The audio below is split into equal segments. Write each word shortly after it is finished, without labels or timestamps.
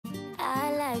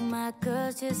like my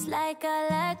girls just like I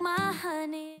like my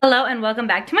honey. Hello and welcome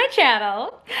back to my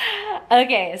channel.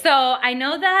 Okay, so I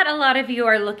know that a lot of you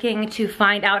are looking to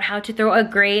find out how to throw a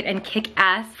great and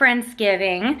kick-ass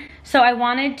Friendsgiving. So I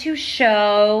wanted to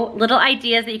show little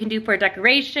ideas that you can do for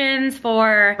decorations,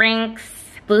 for drinks,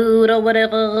 food or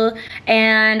whatever.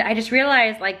 And I just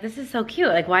realized, like, this is so cute.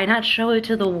 Like, why not show it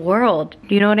to the world?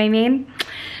 Do you know what I mean?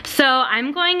 So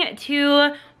I'm going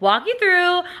to walk you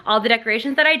through all the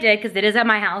decorations that I did, because it is at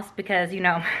my house, because, you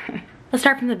know, let's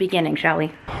start from the beginning, shall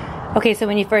we? Okay, so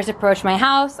when you first approach my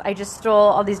house, I just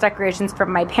stole all these decorations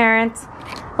from my parents.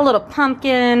 A little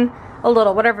pumpkin, a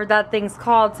little whatever that thing's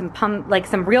called,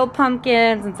 some real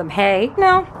pumpkins and some hay,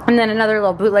 and then another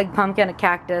little bootleg pumpkin, a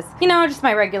cactus, just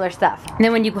my regular stuff. And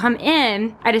then when you come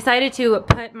in, I decided to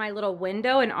put my little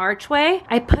window and archway,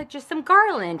 I put just some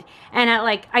garland. And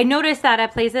I noticed that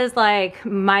at places like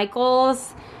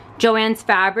Michael's, Joann's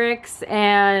Fabrics,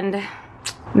 and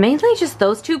mainly just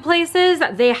those two places,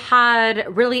 they had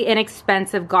really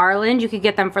inexpensive garland. You could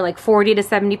get them for like 40 to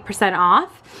 70%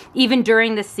 off, even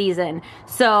during the season.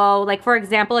 So like, for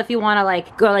example, if you want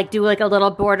to go do a little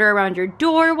border around your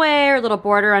doorway or a little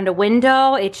border on a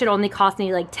window, it should only cost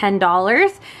me like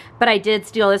 $10. But I did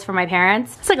steal this from my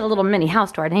parents. It's like a little mini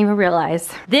house tour, I didn't even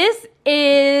realize. This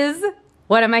is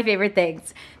one of my favorite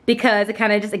things, because it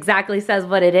kind of just exactly says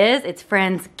what it is. It's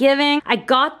Friendsgiving. I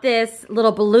got this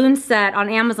little balloon set on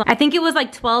Amazon. I think it was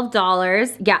like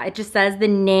 $12. Yeah, it just says the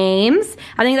names.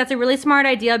 I think that's a really smart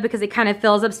idea because it kind of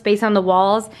fills up space on the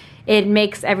walls. It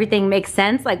makes everything make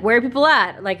sense. Like, where are people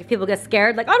at? Like, if people get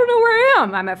scared, like, I don't know where I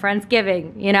am. I'm at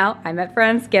Friendsgiving, I'm at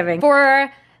Friendsgiving.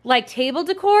 For like table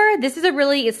decor, this is a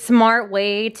really smart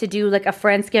way to do like a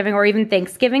Friendsgiving or even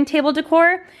Thanksgiving table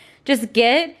decor. Just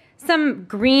get some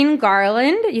green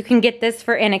garland. You can get this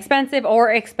for inexpensive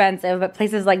or expensive, but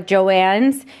places like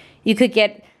Joann's, you could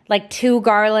get like 2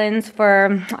 garlands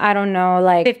for, I don't know,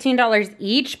 like $15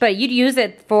 each, but you'd use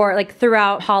it for like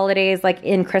throughout holidays, like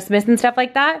in Christmas and stuff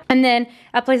like that. And then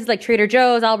at places like Trader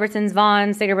Joe's, Albertsons,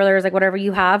 Vons, Stater Brothers, like whatever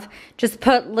you have, just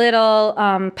put little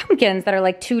pumpkins that are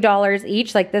like $2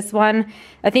 each, like this one.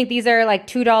 I think these are like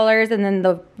 $2, and then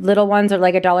the little ones are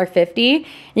like $1.50. And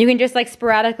you can just like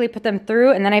sporadically put them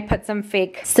through, and then I put some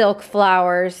fake silk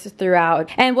flowers throughout.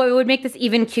 And what would make this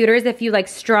even cuter is if you like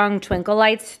strung twinkle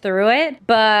lights through it,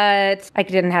 but I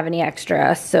didn't have any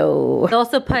extra, so I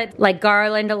also put like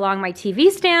garland along my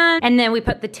TV stand, and then we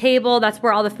put the table. That's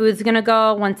where all the food's gonna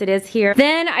go once it is here.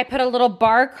 Then I put a little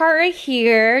bar cart right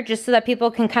here, just so that people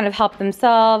can kind of help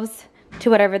themselves to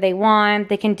whatever they want.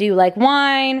 They can do like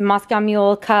wine, Moscow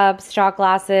Mule cups, shot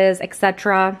glasses,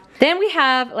 etc. Then we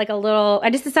have like a little, I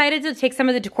just decided to take some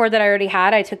of the decor that I already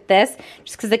had. I took this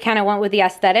just because it kind of went with the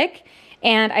aesthetic.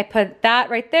 And I put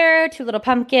that right there, 2 little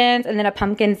pumpkins, and then a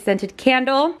pumpkin scented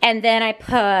candle. And then I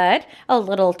put a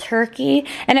little turkey.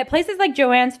 And at places like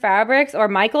Joann's Fabrics or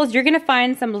Michael's, you're gonna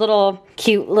find some little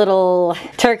cute little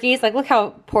turkeys. Like, look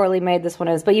how poorly made this one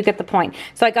is, but you get the point.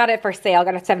 So I got it for sale,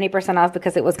 got it 70% off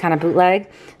because it was kind of bootleg.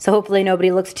 So hopefully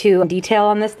nobody looks too in detail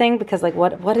on this thing, because like,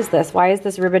 what is this? Why is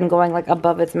this ribbon going like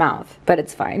above its mouth? But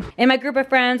it's fine. In my group of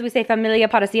friends, we say familia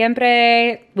para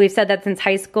siempre. We've said that since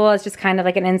high school. It's just kind of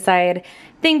like an inside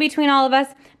thing between all of us.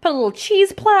 Put a little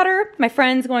cheese platter. My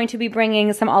friend's going to be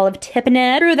bringing some olive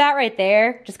tapenade. Threw that right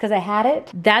there just because I had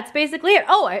it. That's basically it.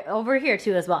 Oh, over here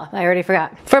too as well. I already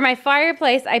forgot. For my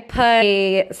fireplace, I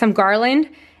put some garland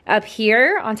up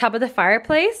here on top of the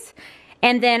fireplace.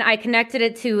 And then I connected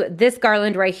it to this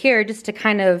garland right here just to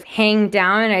kind of hang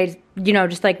down, and I,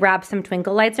 just like wrap some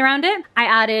twinkle lights around it. I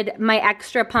added my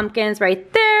extra pumpkins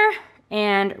right there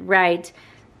and right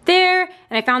there,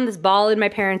 and I found this ball in my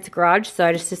parents' garage, so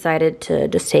I just decided to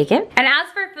just take it. And as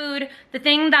for food, the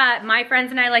thing that my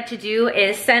friends and I like to do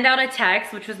is send out a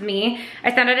text, which was me. I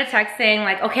sent out a text saying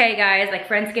like, okay guys, like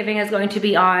Friendsgiving is going to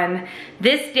be on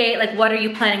this date, like what are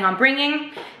you planning on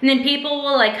bringing? And then people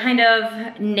will like kind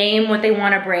of name what they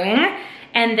want to bring,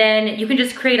 and then you can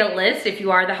just create a list. If you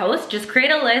are the host, just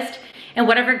create a list, and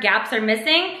whatever gaps are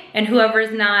missing, and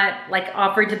whoever's not like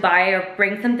offered to buy or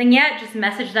bring something yet, just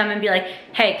message them and be like,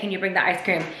 hey, can you bring the ice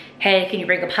cream? Hey, can you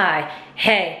bring a pie?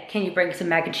 Hey, can you bring some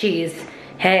mac and cheese?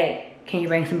 Hey, can you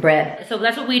bring some bread? So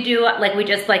that's what we do. Like, we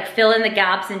just like fill in the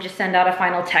gaps and just send out a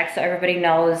final text so everybody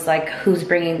knows like who's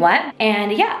bringing what.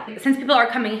 And yeah, since people are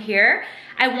coming here,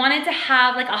 I wanted to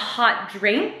have like a hot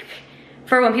drink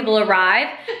for when people arrive,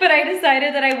 but I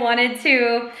decided that I wanted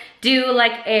to do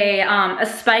like a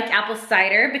spiked apple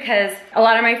cider, because a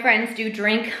lot of my friends do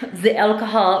drink the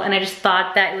alcohol, and I just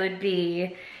thought that it would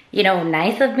be,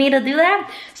 nice of me to do that.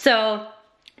 So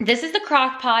this is the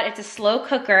crock pot. It's a slow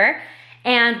cooker,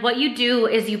 And what you do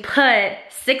is you put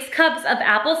 6 cups of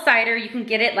apple cider. You can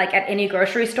get it like at any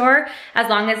grocery store as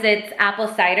long as it's apple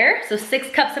cider. So 6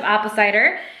 cups of apple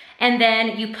cider. And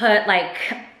then you put like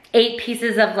 8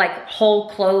 pieces of like whole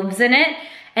cloves in it.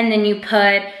 And then you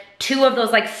put 2 of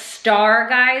those like star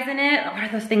guys in it. What are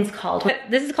those things called?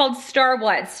 This is called Star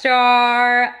what?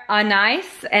 Star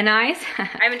Anise? Anise? I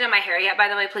haven't done my hair yet, by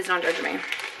the way. Please don't judge me.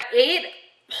 8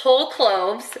 whole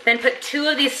cloves. Then put 2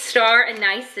 of these Star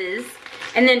Anises.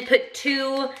 And then put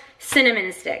 2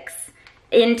 cinnamon sticks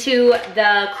into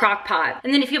the crock pot.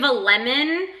 And then if you have a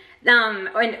lemon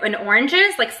and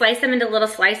oranges, like slice them into little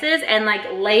slices and like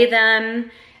lay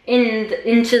them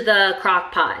into the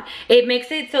crock pot. It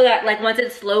makes it so that like once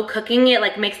it's slow cooking, it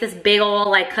like makes this big old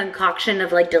like concoction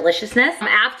of like deliciousness.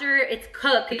 After it's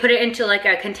cooked, you put it into like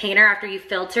a container after you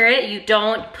filter it. You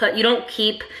don't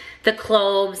keep the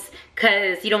cloves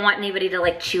because you don't want anybody to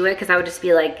like chew it because that would just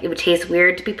be like, it would taste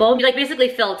weird to people. You like basically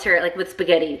filter it like with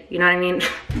spaghetti, you know what I mean?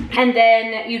 And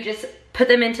then you just put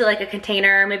them into like a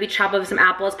container, maybe chop up some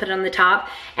apples, put it on the top,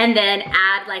 and then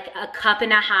add like 1.5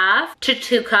 cups to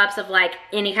 2 cups of like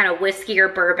any kind of whiskey or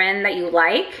bourbon that you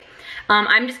like.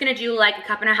 I'm just gonna do like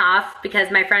 1.5 cups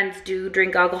because my friends do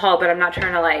drink alcohol, but I'm not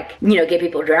trying to like, you know, get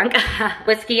people drunk.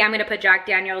 Whiskey, I'm gonna put Jack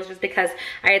Daniels just because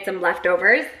I had some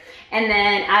leftovers. And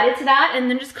then add it to that and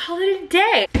then just call it a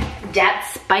day.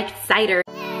 That's spiked cider.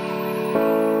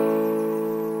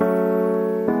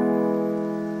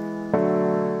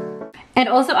 And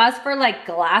also as for like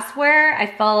glassware, I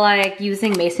felt like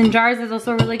using mason jars is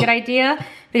also a really good idea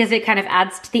because it kind of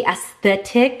adds to the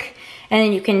aesthetic. And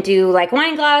then you can do like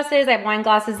wine glasses. I have wine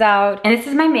glasses out. And this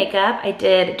is my makeup. I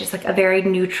did just like a very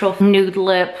neutral nude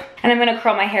lip. And I'm gonna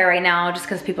curl my hair right now just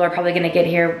because people are probably gonna get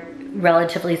here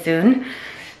relatively soon.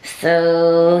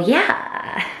 So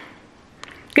yeah,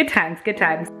 good times, good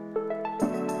times.